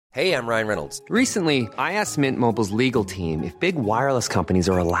Hey, I'm Ryan Reynolds. Recently, I asked Mint Mobile's legal team if big wireless companies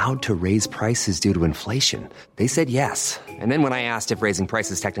are allowed to raise prices due to inflation. They said yes. And then when I asked if raising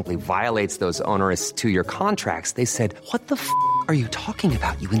prices technically violates those onerous two-year contracts, they said, "What the f*** are you talking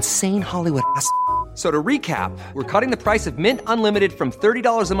about, you insane Hollywood ass?" So to recap, we're cutting the price of Mint Unlimited from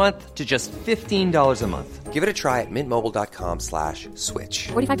 $30 a month to just $15 a month. Give it a try at mintmobile.com/switch.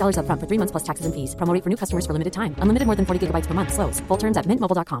 $45 up front for 3 months plus taxes and fees. Promo rate for new customers for limited time. Unlimited more than 40 gigabytes per month. Slows full terms at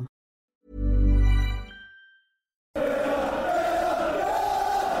mintmobile.com.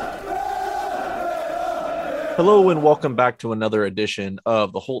 Hello and welcome back to another edition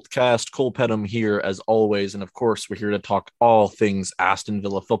of the Holtcast. Cole Pedham here as always, and of course we're here to talk all things Aston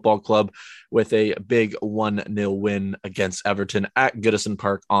Villa Football Club with a big 1-0 win against Everton at Goodison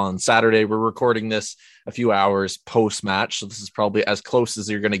Park on Saturday. We're recording this a few hours post-match, so this is probably as close as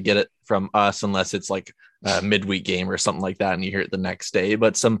you're going to get it from us unless it's like a midweek game or something like that and you hear it the next day.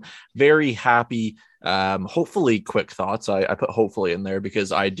 But some very happy, hopefully quick thoughts. I put hopefully in there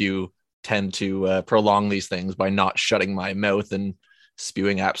because I do tend to prolong these things by not shutting my mouth and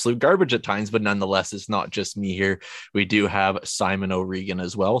spewing absolute garbage at times, but nonetheless, it's not just me here. We do have Simon O'Regan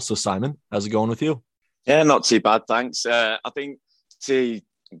as well. So Simon, how's it going with you? Yeah, not too bad, thanks. I think to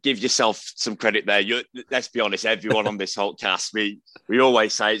give yourself some credit there, let's be honest, everyone on this whole cast, we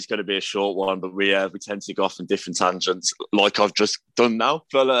always say it's going to be a short one, but we tend to go off on different tangents like I've just done now.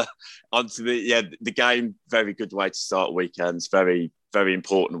 But onto the game, very good way to start weekends, very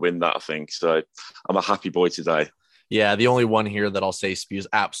important win that, I think. So I'm a happy boy today. Yeah, the only one here that I'll say spews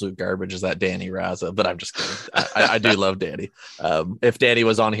absolute garbage is that Danny Raza, but I'm just kidding. I do love Danny. If Danny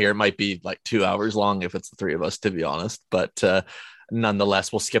was on here, it might be like 2 hours long if it's the three of us, to be honest. But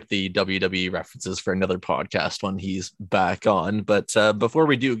nonetheless, we'll skip the WWE references for another podcast when he's back on. But before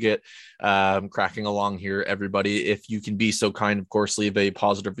we do get cracking along here, everybody, if you can be so kind, of course, leave a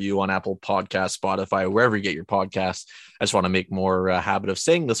positive review on Apple Podcasts, Spotify, wherever you get your podcasts. I just want to make more habit of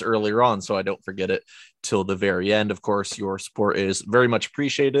saying this earlier on so I don't forget it till the very end. Of course, your support is very much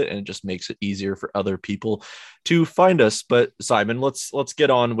appreciated and it just makes it easier for other people to find us. But Simon, let's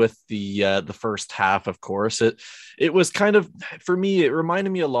get on with the first half. Of course, it was kind of, for me, it reminded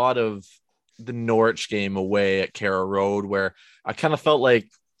me a lot of the Norwich game away at Carrow Road, where I kind of felt like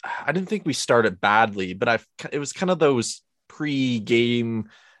I didn't think we started badly, but it was kind of those pre-game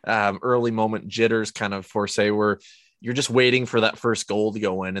early moment jitters kind of for say where you're just waiting for that first goal to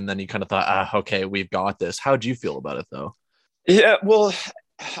go in, and then you kind of thought, okay, we've got this. How do you feel about it, though? Yeah, well,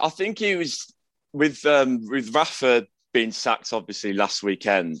 I think it was with Rafa being sacked, obviously, last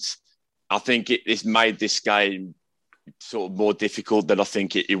weekend. I think it's made this game sort of more difficult than I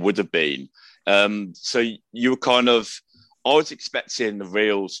think it would have been. So you were kind of, I was expecting a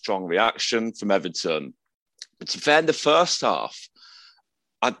real strong reaction from Everton. But to be fair, in the first half,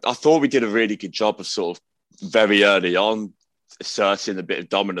 I thought we did a really good job of sort of very early on asserting a bit of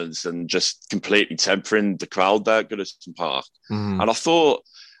dominance and just completely tempering the crowd there at Goodison Park. And I thought,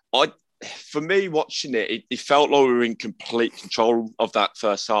 for me watching it felt like we were in complete control of that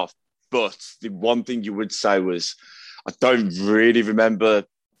first half. But the one thing you would say was, I don't really remember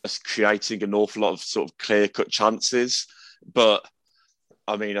us creating an awful lot of sort of clear-cut chances. But,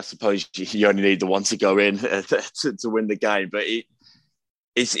 I mean, I suppose you only need the one to go in to win the game. But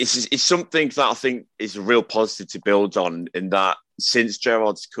it's something that I think is a real positive to build on, in that since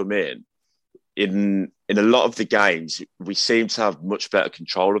Gerrard's come in a lot of the games, we seem to have much better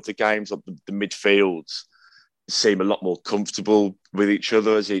control of the games. The midfields seem a lot more comfortable with each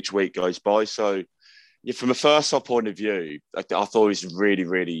other as each week goes by. So, yeah, from a first-half point of view, I thought it was really,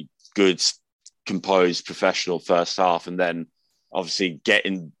 really good, composed, professional first half. And then, obviously,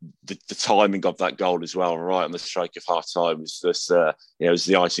 getting the timing of that goal as well, right on the stroke of half-time, was just, it was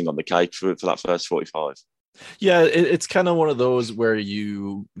the icing on the cake for that first 45. Yeah, it's kind of one of those where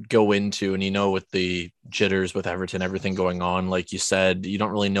you go into, and with the jitters with Everton, everything going on, like you said, you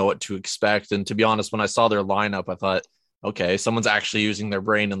don't really know what to expect. And to be honest, when I saw their lineup, I thought, okay, someone's actually using their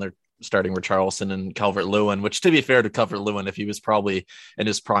brain, and they're starting with Richarlison and Calvert-Lewin, which, to be fair to Calvert-Lewin, if he was probably in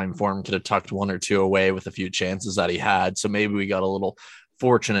his prime form, could have tucked one or two away with a few chances that he had. So maybe we got a little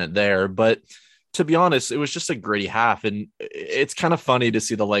fortunate there. But to be honest, it was just a gritty half. And it's kind of funny to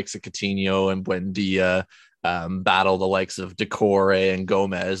see the likes of Coutinho and Buendia battle the likes of Decore and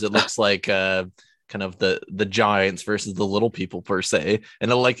Gomez. It looks like kind of the giants versus the little people per se.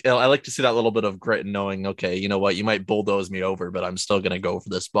 And I like to see that little bit of grit and knowing, okay, you know what, you might bulldoze me over, but I'm still going to go for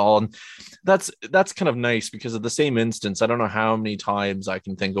this ball. And that's kind of nice, because of the same instance, I don't know how many times I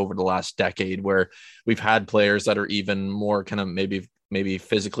can think over the last decade where we've had players that are even more kind of maybe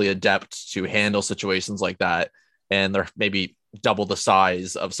physically adept to handle situations like that. And they're maybe double the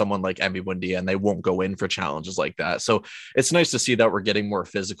size of someone like Emi Buendia, and they won't go in for challenges like that. So it's nice to see that we're getting more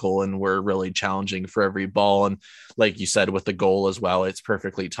physical and we're really challenging for every ball. And like you said, with the goal as well, it's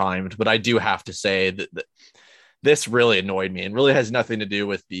perfectly timed. But I do have to say that this really annoyed me, and really has nothing to do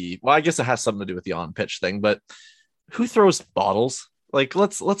with well, I guess it has something to do with the on pitch thing, but who throws bottles? Like,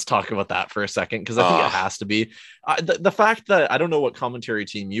 let's talk about that for a second, because I think it has to be the fact that I don't know what commentary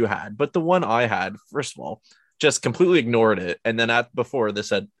team you had, but the one I had, first of all, just completely ignored it. And then before they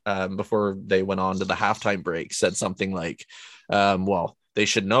went on to the halftime break, said something like, well, they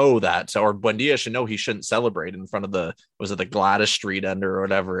should know that, or Buendia should know he shouldn't celebrate in front of the Gladys Street ender or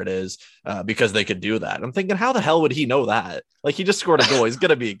whatever it is, because they could do that. I'm thinking, how the hell would he know that? Like, he just scored a goal. He's going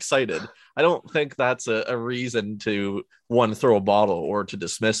to be excited. I don't think that's a reason to, one, throw a bottle or to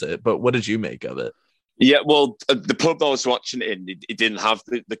dismiss it. But what did you make of it? Yeah, well, the pub I was watching it in, it didn't have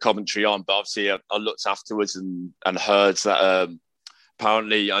the commentary on, but obviously I looked afterwards and heard that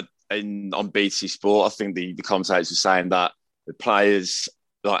apparently on BT Sport, I think the commentators were saying that the players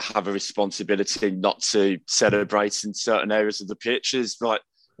like have a responsibility not to celebrate in certain areas of the pitches. Like,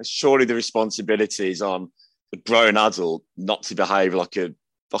 surely the responsibility is on a grown adult not to behave like a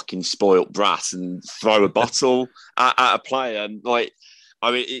fucking spoilt brat and throw a bottle at a player. And like,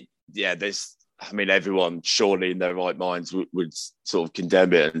 I mean, everyone surely in their right minds would sort of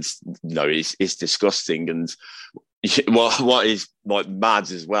condemn it, and it's disgusting. And what is like mad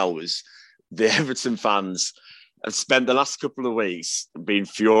as well was the Everton fans have spent the last couple of weeks being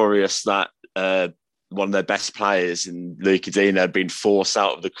furious that one of their best players in Luca Digne had been forced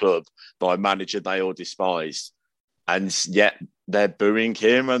out of the club by a manager they all despised, and yet they're booing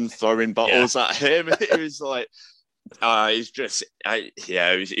him and throwing bottles at him. It was like, it was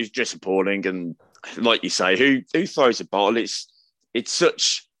just appalling. And like you say, who throws a bottle? It's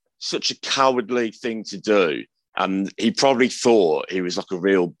such a cowardly thing to do. And he probably thought he was like a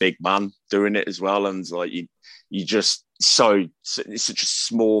real big man doing it as well. And like you just it's such a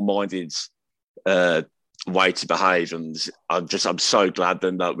small-minded way to behave. And I'm so glad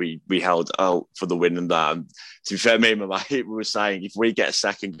then that we held out for the win. And that, and to be fair, me and my mate were saying, if we get a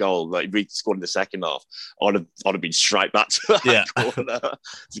second goal, like if we scored in the second half, I'd have been straight back to that corner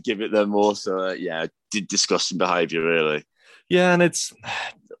to give it them more. So disgusting behaviour, really. Yeah, and it's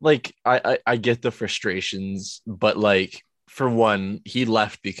like I get the frustrations, but like, for one, he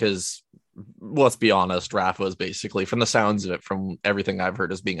left because, let's be honest, Rafa is basically, from the sounds of it, from everything I've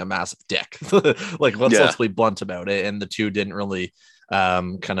heard, as being a massive dick. Like, let's be blunt about it. And the two didn't really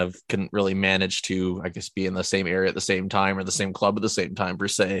couldn't really manage to, I guess, be in the same area at the same time, or the same club at the same time, per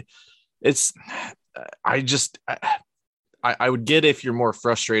se. It's I would get if you're more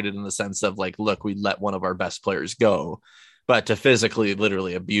frustrated in the sense of like, look, we let one of our best players go. But to physically,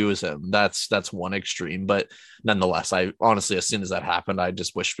 literally abuse him, that's one extreme. But nonetheless, I honestly, as soon as that happened, I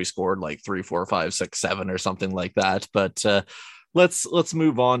just wished we scored like 3, 4, 5, 6, 7 or something like that. But let's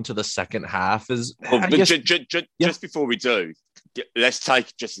move on to the second half. Just before we do, let's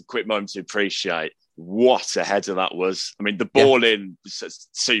take just a quick moment to appreciate what a header that was. I mean, the ball in was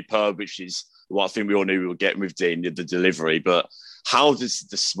superb, which is what I think we all knew we were getting with Digne, the delivery. But how does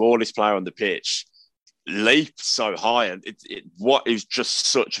the smallest player on the pitch leap so high? And it was just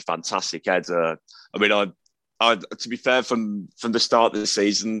such a fantastic header. I mean, I to be fair, from the start of the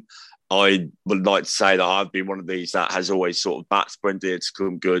season, I would like to say that I've been one of these that has always sort of backed Buendia to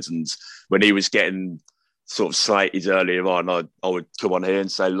come good. And when he was getting sort of slated earlier on, I would come on here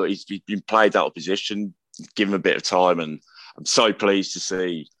and say, look, he's been played out of position, give him a bit of time. And I'm so pleased to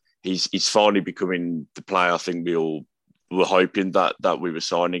see he's finally becoming the player I think we all were hoping that we were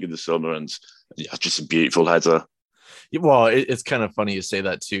signing in the summer. And just a beautiful header. Well, it's kind of funny you say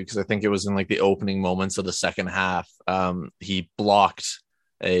that too, because I think it was in like the opening moments of the second half. He blocked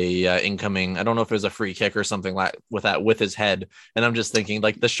a incoming, I don't know if it was a free kick or something like with his head. And I'm just thinking,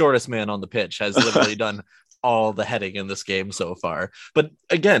 like, the shortest man on the pitch has literally done all the heading in this game so far. But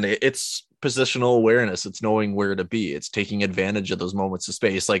again, it's positional awareness. It's knowing where to be. It's taking advantage of those moments of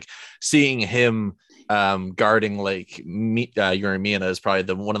space. Like, seeing him guarding like Yuri Mina is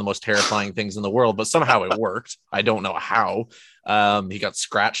probably one of the most terrifying things in the world, but somehow it worked. I don't know how. He got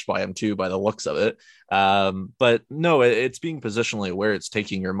scratched by him too, by the looks of it. But no, it's being positionally aware. It's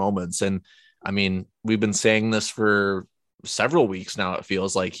taking your moments. And I mean, we've been saying this for several weeks now. It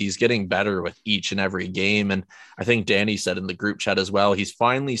feels like he's getting better with each and every game. And I think Danny said in the group chat as well, he's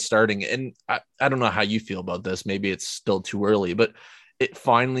finally starting. And I don't know how you feel about this. Maybe it's still too early, but it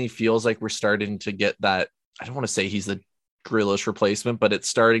finally feels like we're starting to get that. I don't want to say he's the Grealish replacement, but it's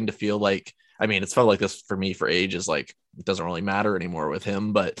starting to feel like I mean, it's felt like this for me for ages. Like, it doesn't really matter anymore with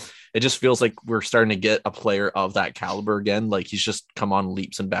him, but it just feels like we're starting to get a player of that caliber again. Like, he's just come on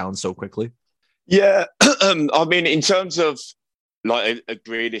leaps and bounds so quickly. Yeah. I mean, in terms of like a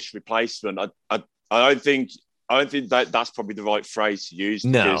Grealish replacement, I don't think that's probably the right phrase to use.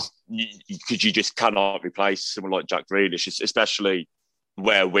 No, because you just cannot replace someone like Jack Grealish, especially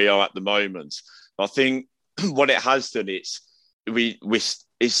where we are at the moment. I think what it has done is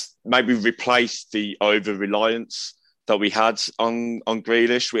it's maybe replaced the over reliance that we had on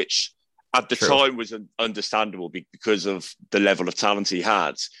Grealish, which at the time was understandable because of the level of talent he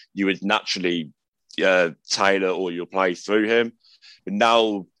had. You would naturally tailor all your play through him. But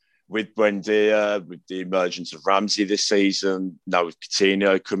now with Buendia, with the emergence of Ramsey this season, now with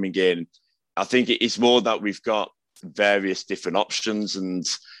Coutinho coming in, I think it's more that we've got various different options, and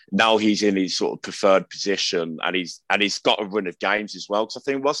now he's in his sort of preferred position, and he's got a run of games as well. Because I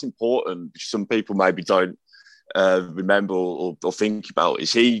think what's important, which some people maybe don't remember or think about,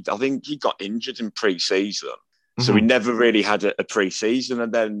 is I think he got injured in pre-season. So we never really had a pre-season,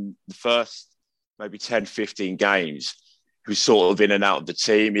 and then the first maybe 10, 15 games, he was sort of in and out of the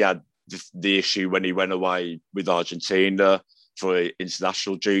team. He had the issue when he went away with Argentina for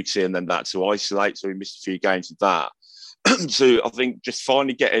international duty, and then that to isolate. So he missed a few games of that. So I think just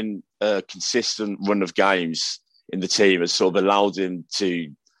finally getting a consistent run of games in the team has sort of allowed him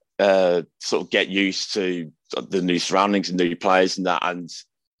to sort of get used to the new surroundings and new players and that. And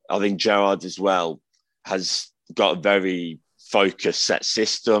I think Gerrard as well has got a very focused set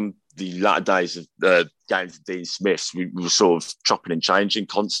system. The latter days of the games of Dean Smith's, we were sort of chopping and changing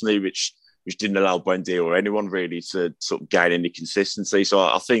constantly, which didn't allow Buendia or anyone really to sort of gain any consistency. So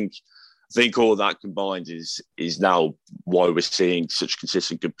I think all that combined is now why we're seeing such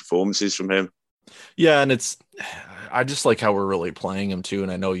consistent good performances from him. Yeah, and I just like how we're really playing him too.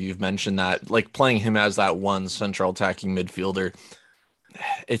 And I know you've mentioned that, like playing him as that one central attacking midfielder,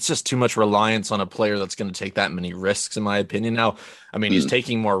 it's just too much reliance on a player that's going to take that many risks, in my opinion. Now, I mean, he's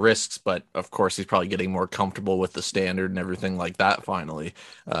taking more risks, but of course he's probably getting more comfortable with the standard and everything like that finally.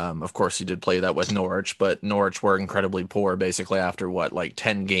 Of course he did play that with Norwich, but Norwich were incredibly poor basically after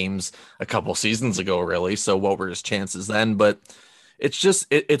 10 games a couple seasons ago, really. So what were his chances then? But it's just,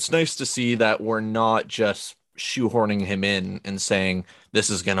 it's nice to see that we're not just shoehorning him in and saying this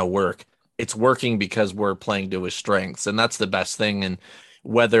is going to work. It's working because we're playing to his strengths, and that's the best thing. And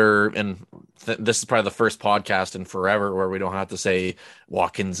this is probably the first podcast in forever where we don't have to say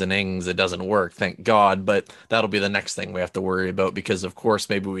Watkins and Ings, it doesn't work, thank God. But that'll be the next thing we have to worry about, because of course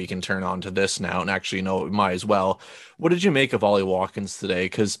maybe we can turn on to this now, and actually, we might as well. What did you make of Ollie Watkins today?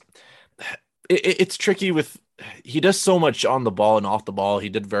 Because it's tricky he does so much on the ball and off the ball. He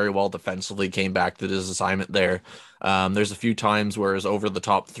did very well defensively, came back to his assignment there. There's a few times where his over the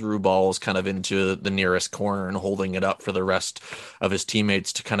top through balls kind of into the nearest corner and holding it up for the rest of his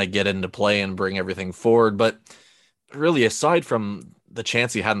teammates to kind of get into play and bring everything forward. But really, aside from the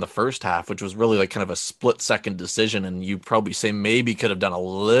chance he had in the first half, which was really like kind of a split second decision, and you probably say maybe could have done a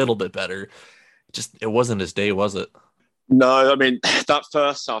little bit better, it wasn't his day, was it? No, I mean, that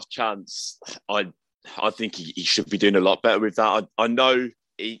first half chance, I think he should be doing a lot better with that. I know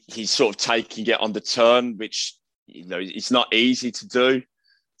he's sort of taking it on the turn, which, it's not easy to do.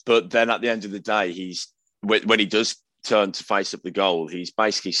 But then at the end of the day, when he does turn to face up the goal, he's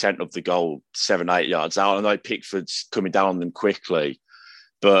basically sent up the goal 7-8 yards out. I know Pickford's coming down on them quickly,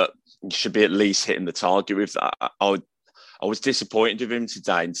 but he should be at least hitting the target with that. I was disappointed with him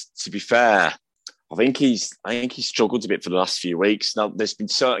today. And to be fair, I think he's struggled a bit for the last few weeks. Now, there's been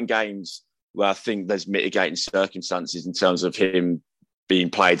certain games where I think there's mitigating circumstances in terms of him being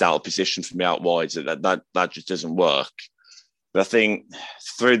played out of position from the out wide. That just doesn't work. But I think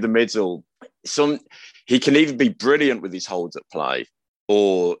through the middle, he can either be brilliant with his hold-up play,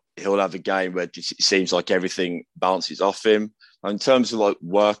 or he'll have a game where it seems like everything bounces off him. In terms of like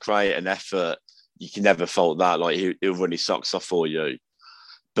work rate and effort, you can never fault that. Like he'll run his socks off for you.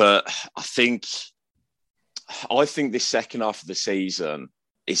 But I think this second half of the season,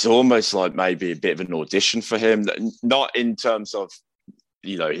 it's almost like maybe a bit of an audition for him. Not in terms of,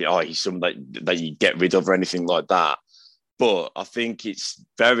 he's someone that you get rid of or anything like that. But I think it's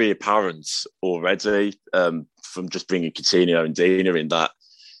very apparent already from just bringing Coutinho and Dina in that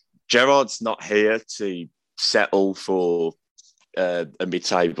Gerrard's not here to settle for a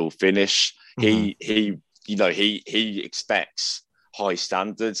mid-table finish. Mm-hmm. He expects high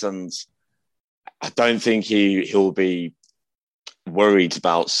standards, and I don't think he'll be worried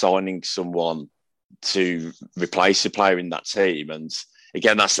about signing someone to replace a player in that team. And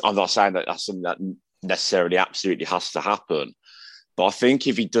again, I'm not saying that that's something that necessarily absolutely has to happen, but I think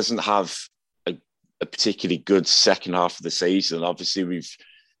if he doesn't have a particularly good second half of the season. Obviously, we've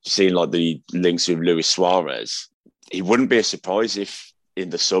seen like the links with Luis Suarez. It wouldn't be a surprise if in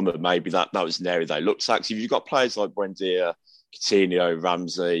the summer maybe that was an area they looked at. If you've got players like Buendia, Coutinho,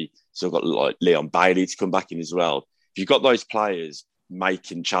 Ramsey, so got like Leon Bailey to come back in as well. If you've got those players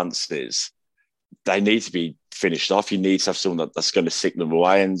making chances, they need to be finished off. You need to have someone that's going to stick them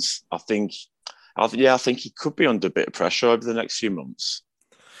away. And I think he could be under a bit of pressure over the next few months.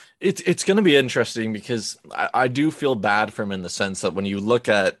 It's going to be interesting because I do feel bad for him in the sense that when you look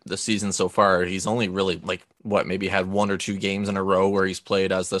at the season so far, he's only really maybe had 1 or 2 games in a row where he's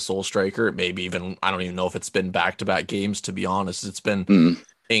played as the sole striker. Maybe even, I don't even know if it's been back-to-back games, to be honest. It's been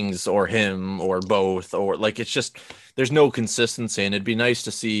Ings or him or both, or it's just, there's no consistency. And it'd be nice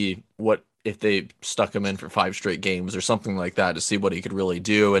to see what if they stuck him in for 5 straight games or something like that to see what he could really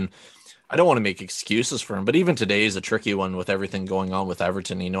do. And I don't want to make excuses for him, but even today is a tricky one with everything going on with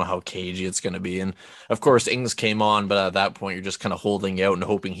Everton. You know how cagey it's going to be. And of course, Ings came on, but at that point, you're just kind of holding out and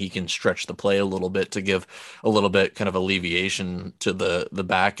hoping he can stretch the play a little bit to give a little bit kind of alleviation to the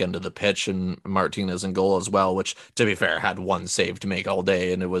back end of the pitch, and Martinez in goal as well, which, to be fair, had 1 save to make all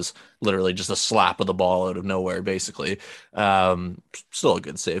day. And it was literally just a slap of the ball out of nowhere, basically. Still a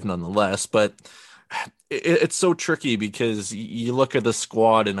good save nonetheless, but it's so tricky because you look at the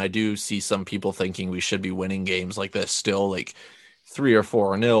squad, and I do see some people thinking we should be winning games like this still, like 3 or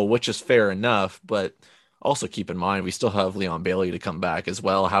 4-0, which is fair enough. But also keep in mind, we still have Leon Bailey to come back as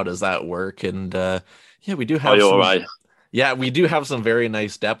well. How does that work? And we do have all right? Yeah, we do have some very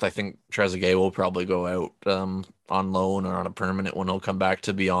nice depth. I think Trezeguet will probably go out on loan or on a permanent when he'll come back,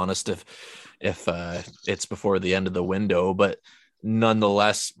 to be honest, if it's before the end of the window. But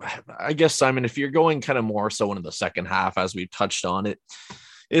nonetheless, I guess, Simon, if you're going kind of more so into the second half, as we've touched on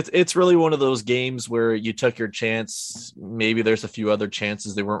it's really one of those games where you took your chance. Maybe there's a few other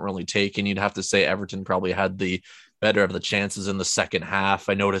chances they weren't really taken. You'd have to say Everton probably had the better of the chances in the second half.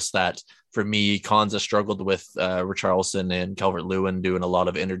 I noticed that for me, Konza struggled with Richarlison and Calvert-Lewin doing a lot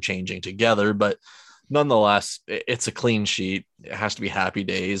of interchanging together, but nonetheless, it's a clean sheet. It has to be happy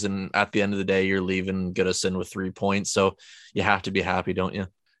days. And at the end of the day, you're leaving Goodison with 3 points. So you have to be happy, don't you?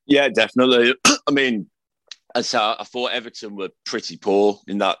 Yeah, definitely. I mean, I thought Everton were pretty poor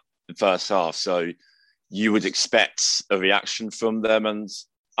in that first half. So you would expect a reaction from them. And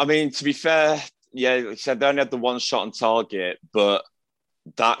I mean, to be fair, yeah, like I said, they only had the 1 shot on target, but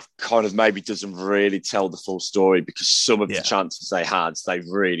that kind of maybe doesn't really tell the full story, because some of the chances they had, they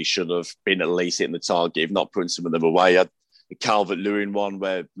really should have been at least hitting the target, if not putting some of them away. The Calvert-Lewin one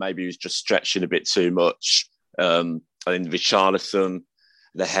where maybe he was just stretching a bit too much. And then Richarlison,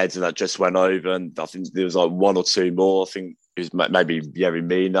 the header that just went over, and I think there was 1 or 2 more. I think it was maybe Yerry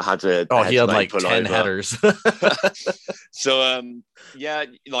Mina had a he had like 10 headers. So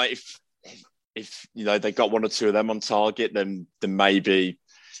if they got 1 or 2 of them on target, then maybe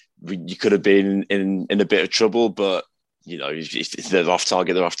you could have been in a bit of trouble. But if they're off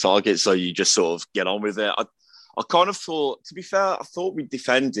target, they're off target. So you just sort of get on with it. I kind of thought, to be fair, I thought we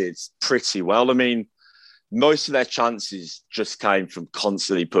defended pretty well. I mean, most of their chances just came from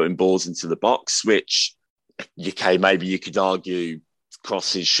constantly putting balls into the box, which maybe you could argue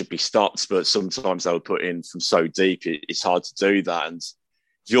crosses should be stopped, but sometimes they were put in from so deep, it's hard to do that. And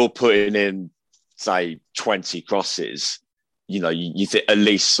if you're putting in, say, 20 crosses, you think at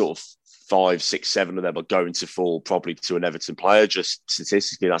least sort of 5, 6, 7 of them are going to fall probably to an Everton player. Just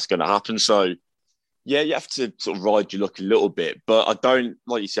statistically, that's going to happen. So, yeah, you have to sort of ride your luck a little bit. But I don't,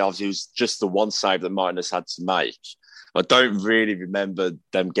 like you said, obviously it was just the 1 save that Martinez had to make. I don't really remember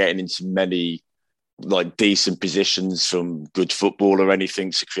them getting into many decent positions from good football or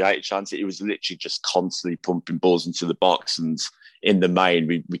anything to create a chance. It was literally just constantly pumping balls into the box, and in the main,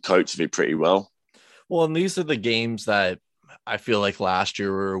 we coped with it pretty well. Well, and these are the games that I feel like last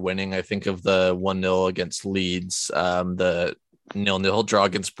year we were winning. I think of the 1-0 against Leeds, the 0-0 draw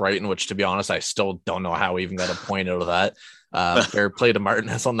against Brighton, which, to be honest, I still don't know how we even got a point out of that. Fair play to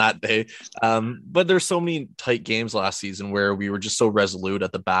Martinez on that day. But there's so many tight games last season where we were just so resolute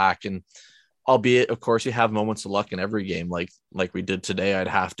at the back, and albeit, of course, you have moments of luck in every game, like we did today, I'd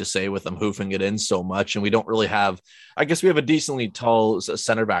have to say, with them hoofing it in so much. And we don't really have, I guess we have a decently tall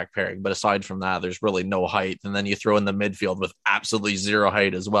center back pairing, but aside from that, there's really no height. And then you throw in the midfield with absolutely 0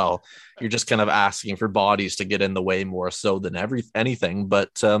 height as well. You're just kind of asking for bodies to get in the way more so than anything.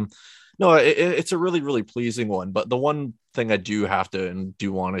 But no, it's a really, really pleasing one. But the one thing I do have to and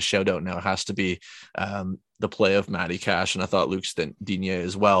do want to shout out now has to be the play of Matty Cash, and I thought Luke Digne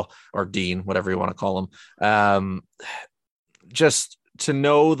as well, or Dean, whatever you want to call him. Just to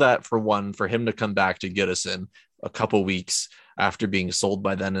know that, for him to come back to Goodison a couple weeks after being sold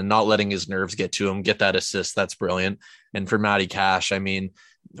by then and not letting his nerves get to him, get that assist. That's brilliant. And for Matty Cash, I mean,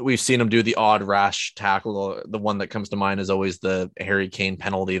 we've seen him do the odd rash tackle. The one that comes to mind is always the Harry Kane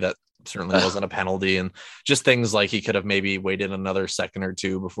penalty that certainly wasn't a penalty, and just things like he could have maybe waited another second or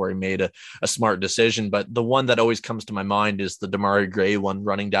two before he made a smart decision. But the one that always comes to my mind is the Demarai Gray one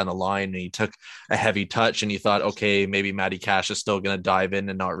running down the line, and he took a heavy touch and he thought, okay, maybe Matty Cash is still going to dive in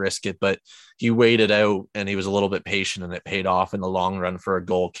and not risk it, but he waited out and he was a little bit patient, and it paid off in the long run for a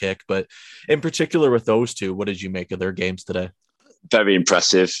goal kick. But in particular with those two, what did you make of their games today? Very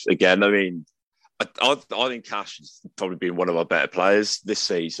impressive. Again, I mean, I think Cash has probably been one of our better players this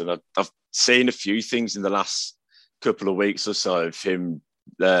season. I've seen a few things in the last couple of weeks or so of him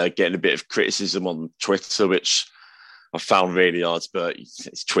getting a bit of criticism on Twitter, which I found really odd, but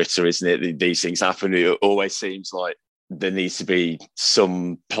it's Twitter, isn't it? These things happen. It always seems like there needs to be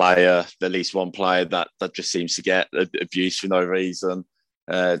some player, at least one player, that just seems to get abused for no reason.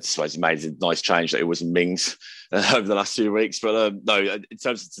 I suppose he made a nice change that it wasn't Mings over the last 2 weeks. But no, in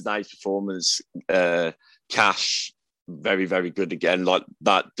terms of today's performance, Cash, very, very good again. Like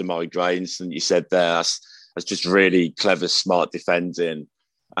that Demarai Gray incident you said there, that's just really clever, smart defending.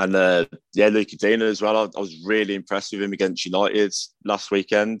 And Luca Dina as well. I was really impressed with him against United last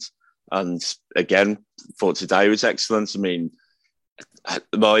weekend. And again, thought today was excellent. I mean,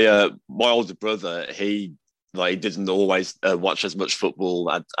 my older brother, he didn't always watch as much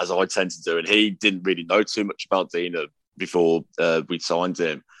football as I tend to do, and he didn't really know too much about Dina before we signed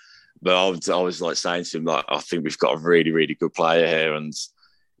him. But I was like saying to him, like, I think we've got a really, really good player here, and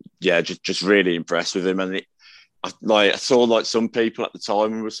yeah, just really impressed with him. And I saw like some people at the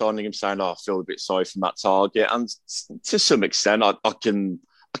time when we were signing him saying, "Oh, I feel a bit sorry for Matt Targett," and to some extent, I can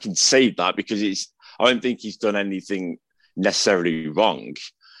see that, because I don't think he's done anything necessarily wrong,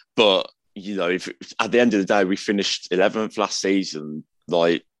 but you know, if at the end of the day we finished 11th last season,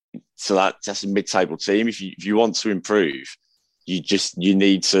 so that's a mid-table team. If you want to improve, you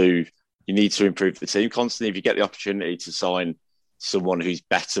need to improve the team constantly. If you get the opportunity to sign someone who's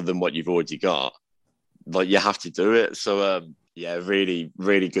better than what you've already got, you have to do it. So really,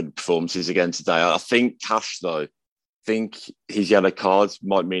 really good performances again today. I think Cash, though, his yellow card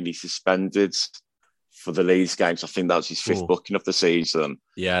might mean he's suspended for the Leeds games. I think that was his fifth booking of the season.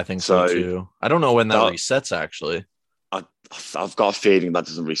 Yeah, I think so too. I don't know when that resets, actually. I've got a feeling that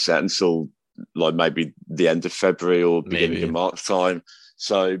doesn't reset until maybe the end of February or beginning of March time.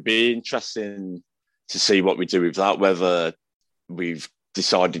 So it'd be interesting to see what we do with that, whether we've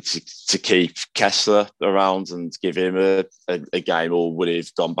decided to keep Kessler around and give him a game, or would he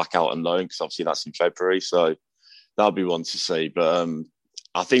have gone back out on loan, because obviously that's in February. So that'll be one to see. But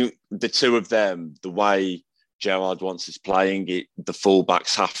I think the two of them, the way Gerrard wants us playing it, the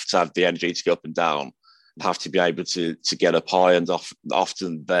fullbacks have to have the energy to go up and down, have to be able to get up high, and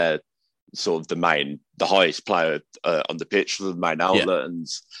often they're sort of the highest player on the pitch, the main outlet, and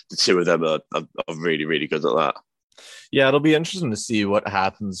the two of them are really, really good at that. Yeah, it'll be interesting to see what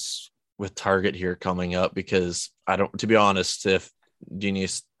happens with Targett here coming up, because to be honest, if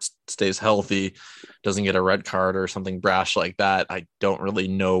Dini stays healthy, doesn't get a red card or something brash like that, I don't really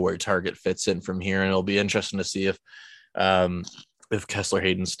know where Targett fits in from here. And it'll be interesting to see if Kessler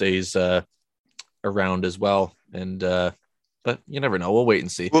Hayden stays around as well. And but you never know. We'll wait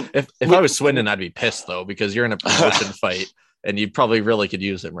and see. Well, if I was Swindon, I'd be pissed though, because you're in a promotion fight and you probably really could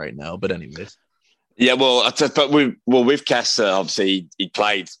use him right now. But anyways. Yeah, with Kessler, obviously he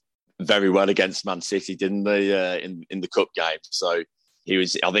played very well against Man City, didn't he, in the cup game? So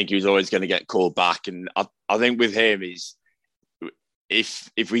I think he was always going to get called back, and I think with him is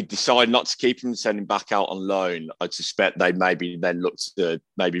if we decide not to keep him and send him back out on loan, I suspect they maybe then look to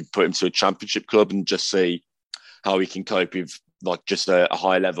maybe put him to a championship club and just see how he can cope with just a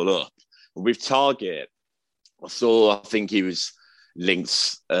high level up. With Targett, I think he was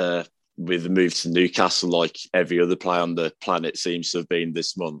linked with the move to Newcastle, like every other player on the planet seems to have been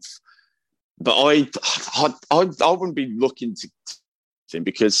this month. But I wouldn't be looking to him,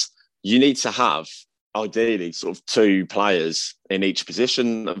 because you need to have ideally sort of two players in each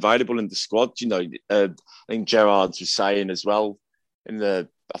position available in the squad. You know, I think Gerrard was saying as well in the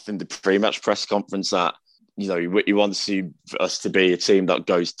pre-match press conference that, you know, he wants us to be a team that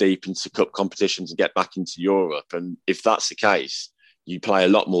goes deep into cup competitions and get back into Europe. And if that's the case, you play a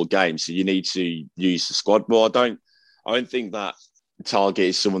lot more games, so you need to use the squad more. I don't think that Targett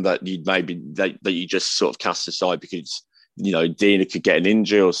is someone that that you just sort of cast aside because, you know, Dina could get an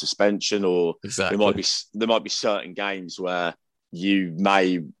injury or suspension, or exactly. there might be certain games where you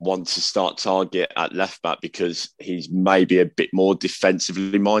may want to start Target at left back because he's maybe a bit more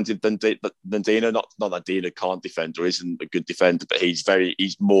defensively minded than Dino. Not that Dino can't defend or isn't a good defender, but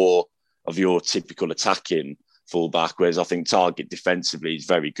he's more of your typical attacking fullback, whereas I think Target defensively is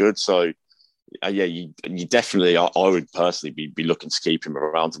very good. So, you definitely, I would personally be looking to keep him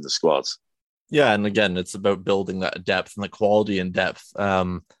around in the squad. Yeah, and again, it's about building that depth and the quality and depth.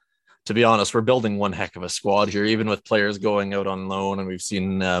 To be honest, we're building one heck of a squad here, even with players going out on loan, and we've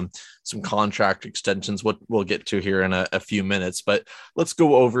seen some contract extensions, what we'll get to here in a few minutes. But let's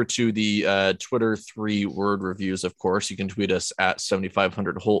go over to the Twitter 3-word reviews. Of course, you can tweet us at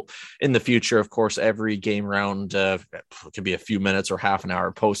 7500 Holt in the future. Of course, every game round could be a few minutes or half an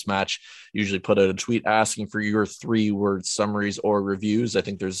hour post-match. Usually put out a tweet asking for your 3-word summaries or reviews. I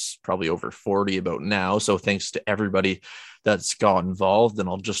think there's probably over 40 about now. So thanks to everybody that's got involved, and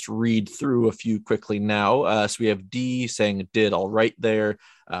I'll just read through a few quickly now. So we have D saying did all right there.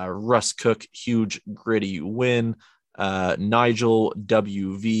 Russ Cook, huge gritty win. Nigel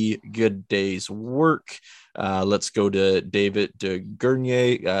WV, good day's work. Let's go to David de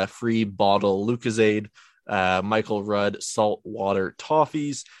Gurnier, free bottle Lucozade. Michael Rudd, saltwater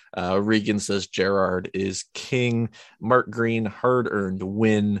toffees. Regan says Gerard is king. Mark Green, hard-earned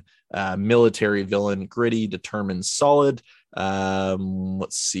win. Military villain, gritty, determined, solid.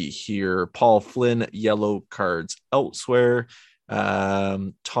 Let's see here. Paul Flynn, yellow cards elsewhere.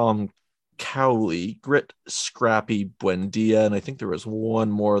 Tom Cowley, grit, scrappy, buendia. And I think there was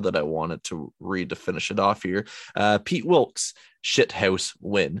one more that I wanted to read to finish it off here. Pete Wilkes, shithouse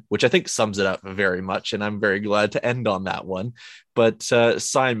win, which I think sums it up very much. And I'm very glad to end on that one. But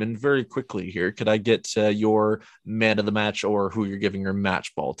Simon, very quickly here, could I get your man of the match, or who you're giving your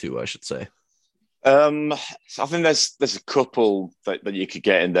match ball to, I should say? I think there's a couple that you could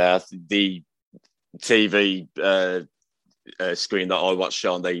get in there. The TV screen that I watched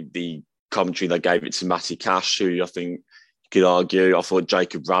on the commentary, they gave it to Matty Cash, who I think you could argue. I thought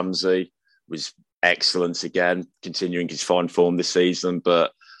Jacob Ramsey was excellent again, continuing his fine form this season,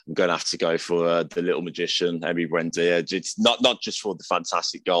 but I'm going to have to go for the little magician, Emi Buendia. It's not just for the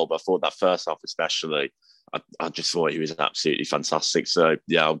fantastic goal, but I thought that first half especially, I just thought he was absolutely fantastic. So,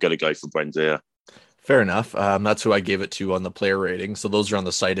 yeah, I'm going to go for Buendia. Fair enough. That's who I gave it to on the player rating. So those are on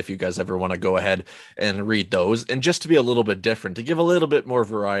the site if you guys ever want to go ahead and read those. And just to be a little bit different, to give a little bit more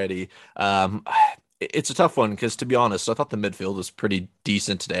variety, it's a tough one because, to be honest, I thought the midfield was pretty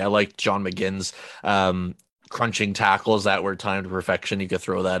decent today. I liked John McGinn's crunching tackles that were timed to perfection. You could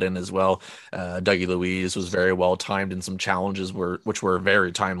throw that in as well. Dougie Louise was very well timed in some challenges which were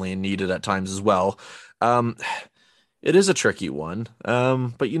very timely and needed at times as well. It is a tricky one.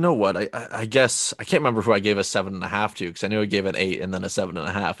 But you know what? I guess I can't remember who I gave a 7.5 to, because I knew I gave it 8 and then a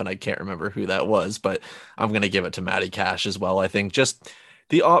 7.5, and I can't remember who that was, but I'm going to give it to Matty Cash as well. I think just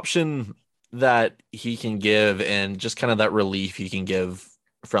the option that he can give and just kind of that relief he can give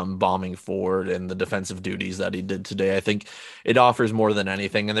from bombing forward and the defensive duties that he did today, I think it offers more than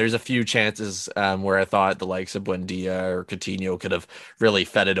anything. And there's a few chances where I thought the likes of Buendia or Coutinho could have really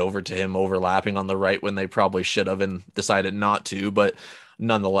fed it over to him, overlapping on the right when they probably should have and decided not to. But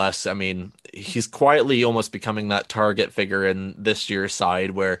nonetheless, I mean, he's quietly almost becoming that target figure in this year's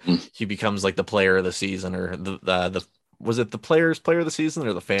side where he becomes like the player of the season, or the was it the players player of the season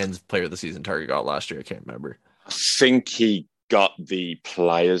or the fans player of the season Target got last year? I can't remember. I think he got the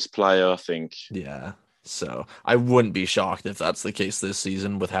players player, I think. Yeah. So I wouldn't be shocked if that's the case this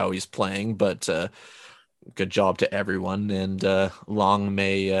season with how he's playing, but good job to everyone, and long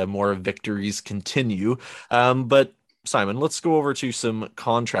may more victories continue. But Simon, let's go over to some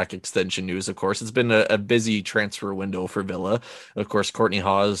contract extension news. Of course, it's been a busy transfer window for Villa. Of course, Courtney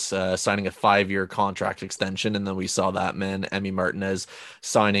Hawes signing a 5-year contract extension, and then we saw that man, Emi Martinez,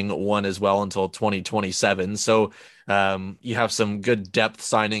 signing one as well until 2027. So you have some good depth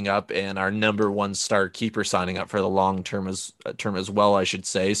signing up, and our number one star keeper signing up for the long term as well, I should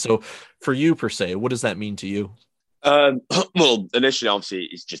say. So for you, per se, what does that mean to you? Well, initially, obviously,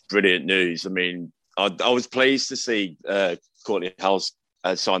 it's just brilliant news. I mean, I was pleased to see Courtney Hawes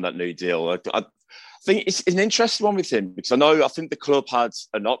sign that new deal. I think it's an interesting one with him because I think the club had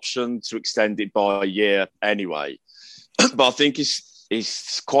an option to extend it by a year anyway. But I think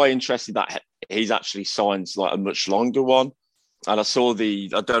it's quite interesting that he's actually signed like a much longer one. And I saw I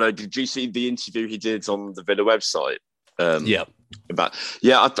don't know, did you see the interview he did on the Villa website? Yeah. I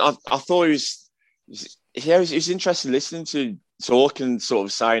thought it was interesting listening to talk and sort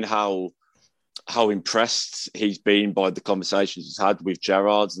of saying how impressed he's been by the conversations he's had with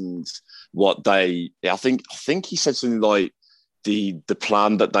Gerrard and what I think he said something like the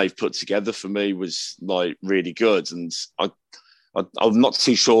plan that they've put together for me was like really good. And I'm not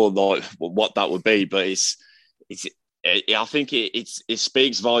too sure like what that would be, but I think it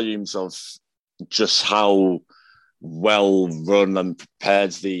speaks volumes of just how well run and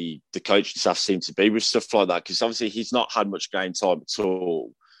prepared the coaching staff seem to be with stuff like that. Because obviously he's not had much game time at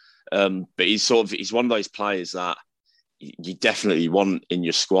all, but he's one of those players that you definitely want in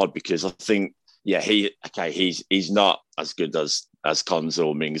your squad, because I think he's not as good as Konsa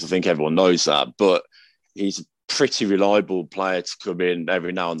or Mings. I think everyone knows that, but he's a pretty reliable player to come in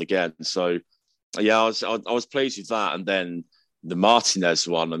every now and again. So yeah, I was pleased with that. And then the Martinez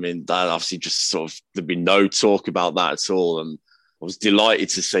one, I mean, that obviously just sort of, there'd been no talk about that at all. And I was delighted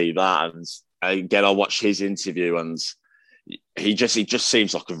to see that. And again, I watched his interview, and he just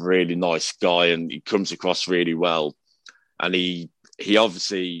seems like a really nice guy, and he comes across really well. And he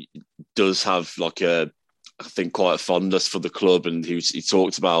obviously does have like I think quite a fondness for the club. And he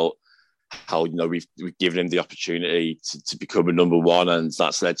talked about how, we've given him the opportunity to become a number one, and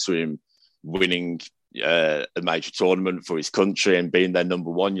that's led to him winning a major tournament for his country and being their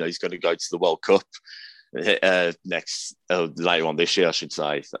number one. He's going to go to the World Cup later on this year, I should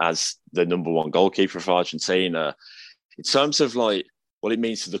say, as the number one goalkeeper for Argentina. In terms of like what it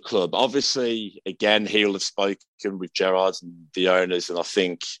means to the club, obviously, again, he'll have spoken with Gerrard and the owners, and I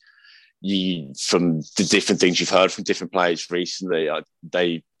think from the different things you've heard from different players recently,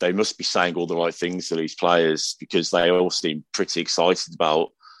 they must be saying all the right things to these players, because they all seem pretty excited about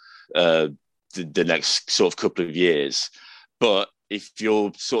the next sort of couple of years. But if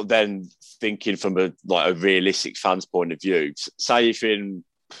you're sort of then thinking from a realistic fan's point of view, say if in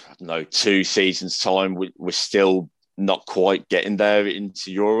 2 seasons time we're still not quite getting there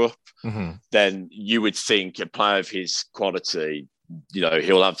into Europe, then you would think a player of his quality,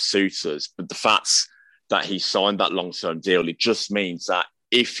 he'll have suitors. But the fact that he signed that long-term deal, it just means that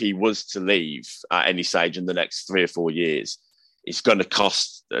if he was to leave at any stage in the next 3 or 4 years, it's going to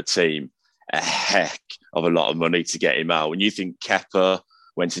cost a team a heck of a lot of money to get him out. When you think Kepa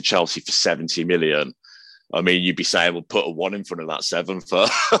went to Chelsea for 70 million, I mean, you'd be saying, well, put a 1 in front of that 7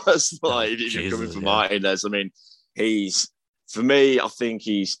 first. If you're coming from Martinez, I mean, for me, I think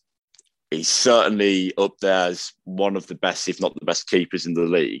he's certainly up there as one of the best, if not the best keepers in the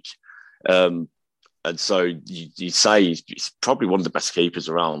league. And so you'd say he's probably one of the best keepers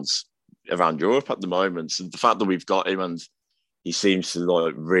around Europe at the moment. So the fact that we've got him and he seems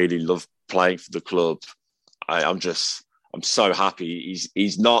to really love playing for the club, I'm so happy.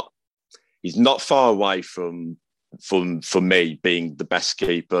 He's not far away from me being the best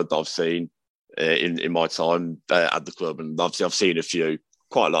keeper that I've seen in my time at the club. And obviously I've seen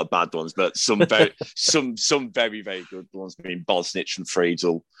quite a lot of bad ones, but some very very, very good ones. I mean, Bosnich and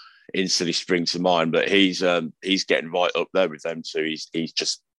Friedel instantly spring to mind, but he's getting right up there with them too. He's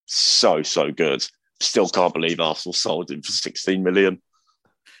just so good. Still can't believe Arsenal sold him for 16 million.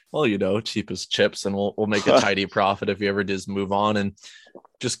 Well, cheap as chips, and we'll make a tidy profit if he ever does move on. And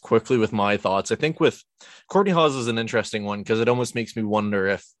just quickly with my thoughts, I think with Courtney Hawes is an interesting one, because it almost makes me wonder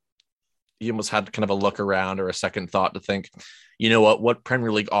if he almost had kind of a look around or a second thought to think, what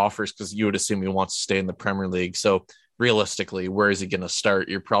Premier League offers, because you would assume he wants to stay in the Premier League. So realistically, where is he going to start?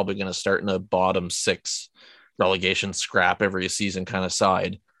 You're probably going to start in a bottom 6 relegation scrap every season kind of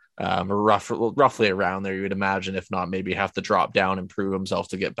side. Roughly around there, you would imagine. If not, maybe have to drop down and prove himself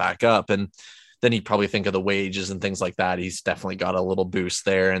to get back up. And then he'd probably think of the wages and things like that. He's definitely got a little boost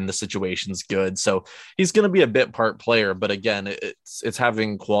there, and the situation's good. So he's going to be a bit part player. But again, it's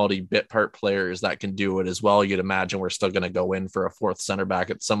having quality bit part players that can do it as well. You'd imagine we're still going to go in for a 4th center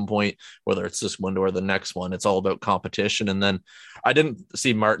back at some point, whether it's this window or the next one. It's all about competition. And then I didn't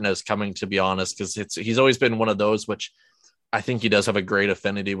see Martinez coming, to be honest, because he's always been one of those, which I think he does have a great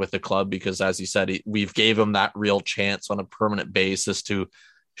affinity with the club, because as you said, we've gave him that real chance on a permanent basis to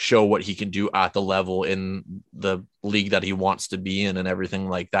show what he can do at the level in the league that he wants to be in and everything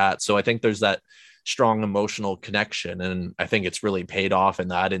like that. So I think there's that strong emotional connection, and I think it's really paid off in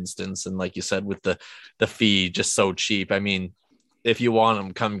that instance. And like you said, with the fee just so cheap, I mean, if you want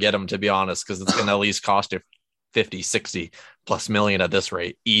him, come get him, to be honest, because it's going to at least cost you 50, 60 plus million at this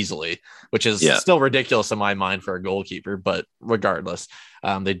rate easily, which is still ridiculous in my mind for a goalkeeper. But regardless,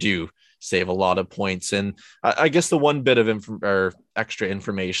 they do save a lot of points. And I guess the one bit of extra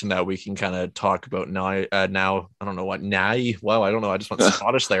information that we can kind of talk about now, I don't know what well, I don't know. I just went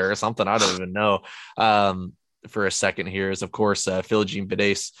Scottish there or something. I don't even know. For a second here is, of course, Philogene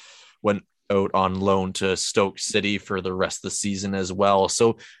Bidace went out on loan to Stoke City for the rest of the season as well.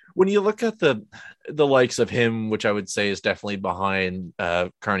 So when you look at the likes of him, which I would say is definitely behind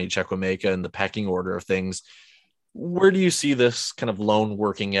Carney Chukwuemeka in the pecking order of things, where do you see this kind of loan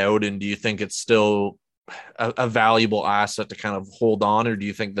working out? And do you think it's still a valuable asset to kind of hold on, or do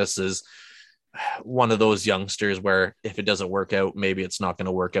you think this is one of those youngsters where if it doesn't work out, maybe it's not going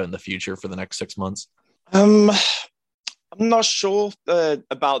to work out in the future for the next 6 months? I'm not sure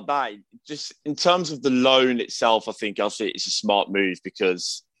about that. Just in terms of the loan itself, I think obviously it's a smart move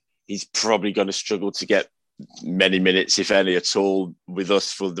because he's probably going to struggle to get many minutes, if any at all, with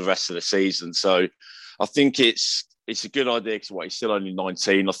us for the rest of the season. So I think it's a good idea because he's still only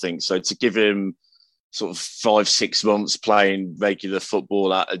 19, I think. So to give him sort of 5-6 months playing regular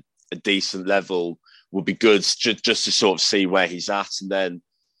football at a decent level would be good, just to sort of see where he's at, and then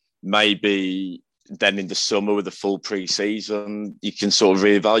maybe then in the summer with a full pre-season, you can sort of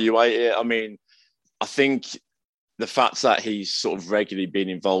reevaluate it. I mean, I think the fact that he's sort of regularly been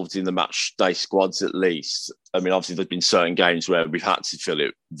involved in the match day squads, at least. I mean, obviously there's been certain games where we've had to fill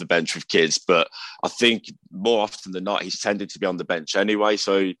it the bench with kids, but I think more often than not, he's tended to be on the bench anyway.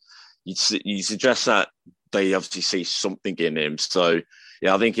 So you suggest that they obviously see something in him. So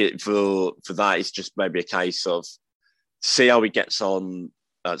yeah, I think for that, it's just maybe a case of see how he gets on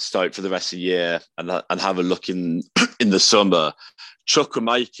at Stoke for the rest of the year and have a look in the summer.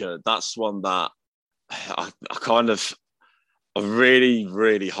 Chukwuemeka, that's one that I really,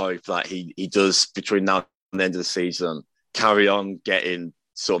 really hope that he does between now and the end of the season carry on getting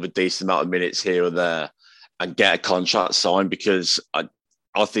sort of a decent amount of minutes here or there and get a contract signed, because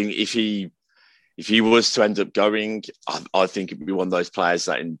I think if he was to end up going, I think it'd be one of those players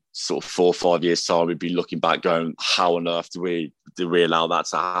that in sort of 4 or 5 years' time we'd be looking back going, how on earth do we allow that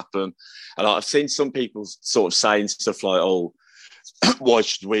to happen? And I've seen some people sort of saying stuff like, oh, why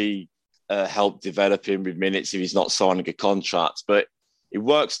should we help develop him with minutes if he's not signing a contract? But it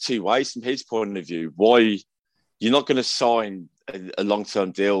works two ways from his point of view. Why you're not going to sign a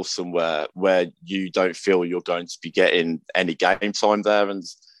long-term deal somewhere where you don't feel you're going to be getting any game time there? And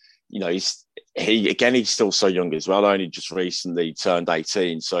you know, he's still so young as well. Only just recently turned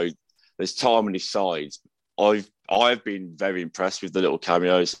 18, so there's time on his side. I've been very impressed with the little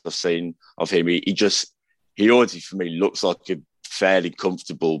cameos I've seen of him. He already for me looks like a fairly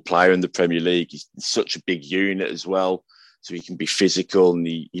comfortable player in the Premier League. He's such a big unit as well, so he can be physical and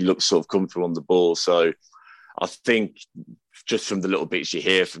he looks sort of comfortable on the ball. So I think just from the little bits you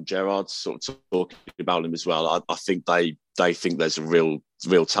hear from Gerrard sort of talking about him as well, I think they think there's a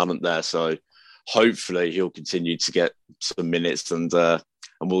real talent there. So hopefully he'll continue to get some minutes and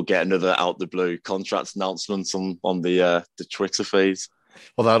we'll get another out the blue contract announcement on the Twitter feeds.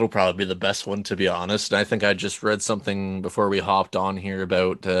 Well, that'll probably be the best one, to be honest. And I think I just read something before we hopped on here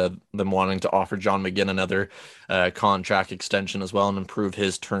about them wanting to offer John McGinn another contract extension as well and improve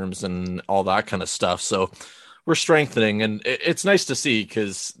his terms and all that kind of stuff. So we're strengthening, and it's nice to see,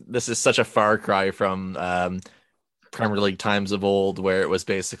 because this is such a far cry from Premier League times of old, where it was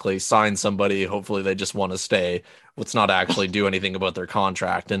basically sign somebody, hopefully they just want to stay. Let's not actually do anything about their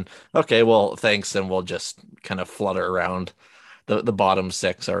contract. And okay, well, thanks, and we'll just kind of flutter around the bottom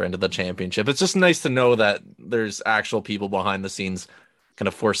six or into the championship. It's just nice to know that there's actual people behind the scenes kind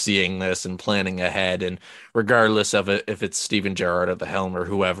of foreseeing this and planning ahead. And regardless of it, if it's Steven Gerrard at the helm or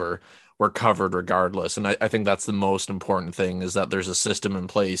whoever, we're covered regardless. And I think that's the most important thing, is that there's a system in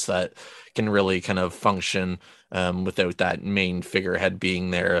place that can really kind of function without that main figurehead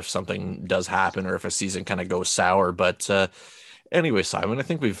being there if something does happen or if a season kind of goes sour. But anyway, Simon, I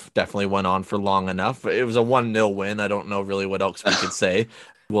think we've definitely went on for long enough. It was a 1-0 win. I don't know really what else we could say.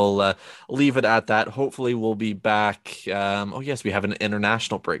 We'll leave it at that. Hopefully we'll be back. Oh, yes, we have an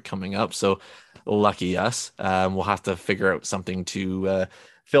international break coming up, so lucky us. We'll have to figure out something to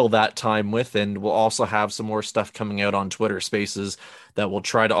fill that time with, and we'll also have some more stuff coming out on Twitter Spaces that we'll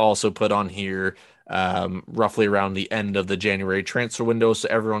try to also put on here roughly around the end of the January transfer window, so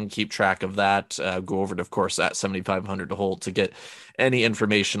everyone keep track of that. Go over to, of course, at 7500 to hold to get any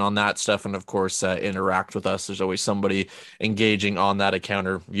information on that stuff, and of course interact with us. There's always somebody engaging on that account,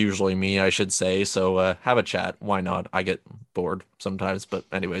 or usually me, I should say, so have a chat. Why not? I get bored sometimes, but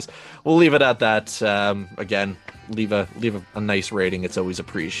anyways, we'll leave it at that. Again, leave a nice rating. It's always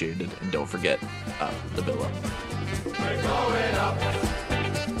appreciated, and don't forget the Villa. We're going up.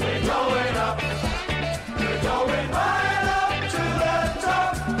 We're going up. We're going right up to the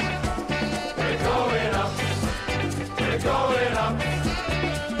top. We're going up. We're going up.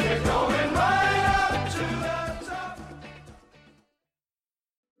 We're going right up to the top.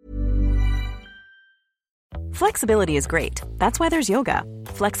 Flexibility is great. That's why there's yoga.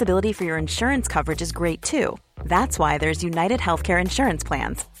 Flexibility for your insurance coverage is great too. That's why there's United Healthcare Insurance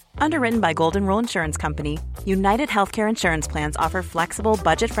Plans. Underwritten by Golden Rule Insurance Company, United Healthcare Insurance Plans offer flexible,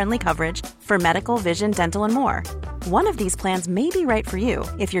 budget-friendly coverage for medical, vision, dental, and more. One of these plans may be right for you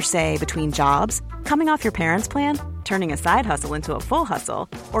if you're, say, between jobs, coming off your parents' plan, turning a side hustle into a full hustle,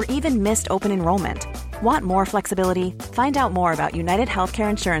 or even missed open enrollment. Want more flexibility? Find out more about United Healthcare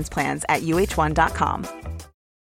Insurance Plans at uh1.com.